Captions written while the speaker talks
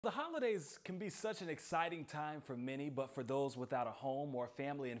The holidays can be such an exciting time for many, but for those without a home or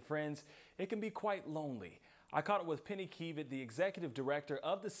family and friends, it can be quite lonely. I caught up with Penny Keevitt, the executive director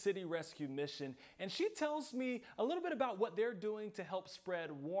of the City Rescue Mission, and she tells me a little bit about what they're doing to help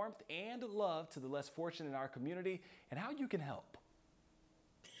spread warmth and love to the less fortunate in our community and how you can help.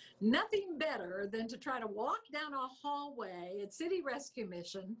 Nothing better than to try to walk down a hallway at City Rescue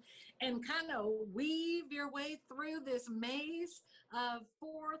Mission and kind of weave your way through this maze of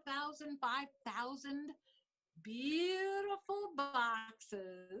 4,000, 5,000 beautiful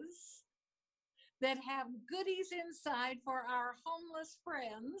boxes that have goodies inside for our homeless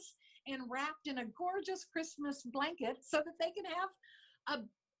friends and wrapped in a gorgeous Christmas blanket so that they can have a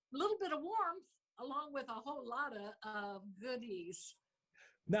little bit of warmth along with a whole lot of goodies.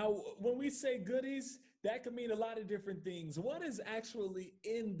 Now, when we say goodies, that can mean a lot of different things. What is actually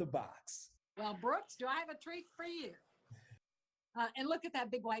in the box? Well, Brooks, do I have a treat for you? And look at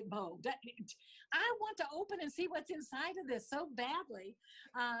that big white bow. I want to open and see what's inside of this so badly.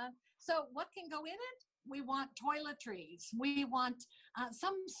 So what can go in it? We want toiletries. We want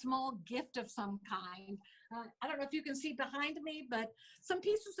some small gift of some kind. I don't know if you can see behind me, but some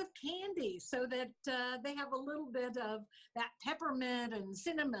pieces of candy so that they have a little bit of that peppermint and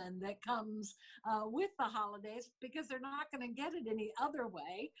cinnamon that comes with the holidays because they're not going to get it any other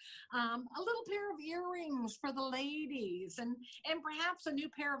way. A little pair of earrings for the ladies and perhaps a new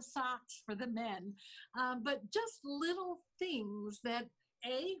pair of socks for the men. But just little things that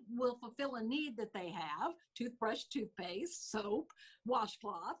will fulfill a need that they have: toothbrush, toothpaste, soap,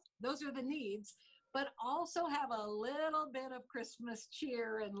 washcloth. Those are the needs, but also have a little bit of Christmas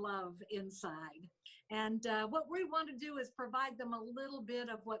cheer and love inside. And what we want to do is provide them a little bit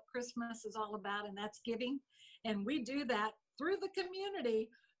of what Christmas is all about, and that's giving. And we do that through the community,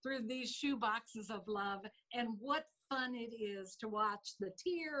 through these shoe boxes of love. And what fun it is to watch the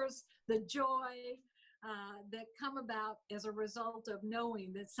tears, the joy, that come about as a result of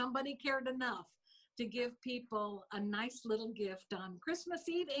knowing that somebody cared enough to give people a nice little gift on Christmas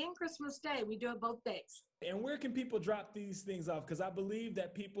Eve and Christmas Day. We do it both days. And where can people drop these things off? Because I believe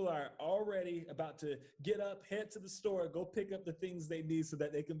that people are already about to get up, head to the store, go pick up the things they need so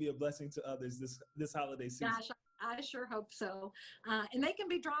that they can be a blessing to others this holiday season. Gosh, I sure hope so. And they can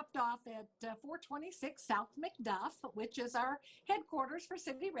be dropped off at 426 South McDuff, which is our headquarters for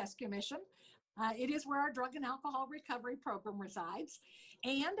City Rescue Mission. It is where our drug and alcohol recovery program resides,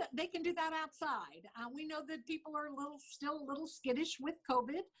 and they can do that outside. We know that people are still a little skittish with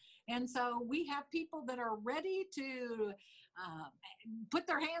COVID, and so we have people that are ready to put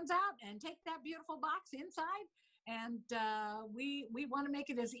their hands out and take that beautiful box inside. And we want to make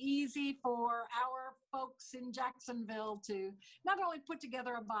it as easy for our folks in Jacksonville to not only put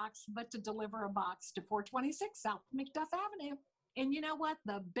together a box, but to deliver a box to 426 South McDuff Avenue. And you know what?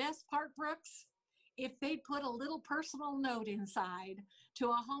 The best part, Brooks, if they put a little personal note inside to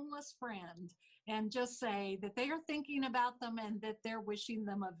a homeless friend and just say that they are thinking about them and that they're wishing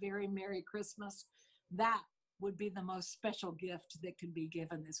them a very Merry Christmas, that would be the most special gift that could be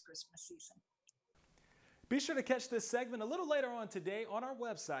given this Christmas season. Be sure to catch this segment a little later on today on our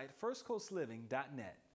website, firstcoastliving.net.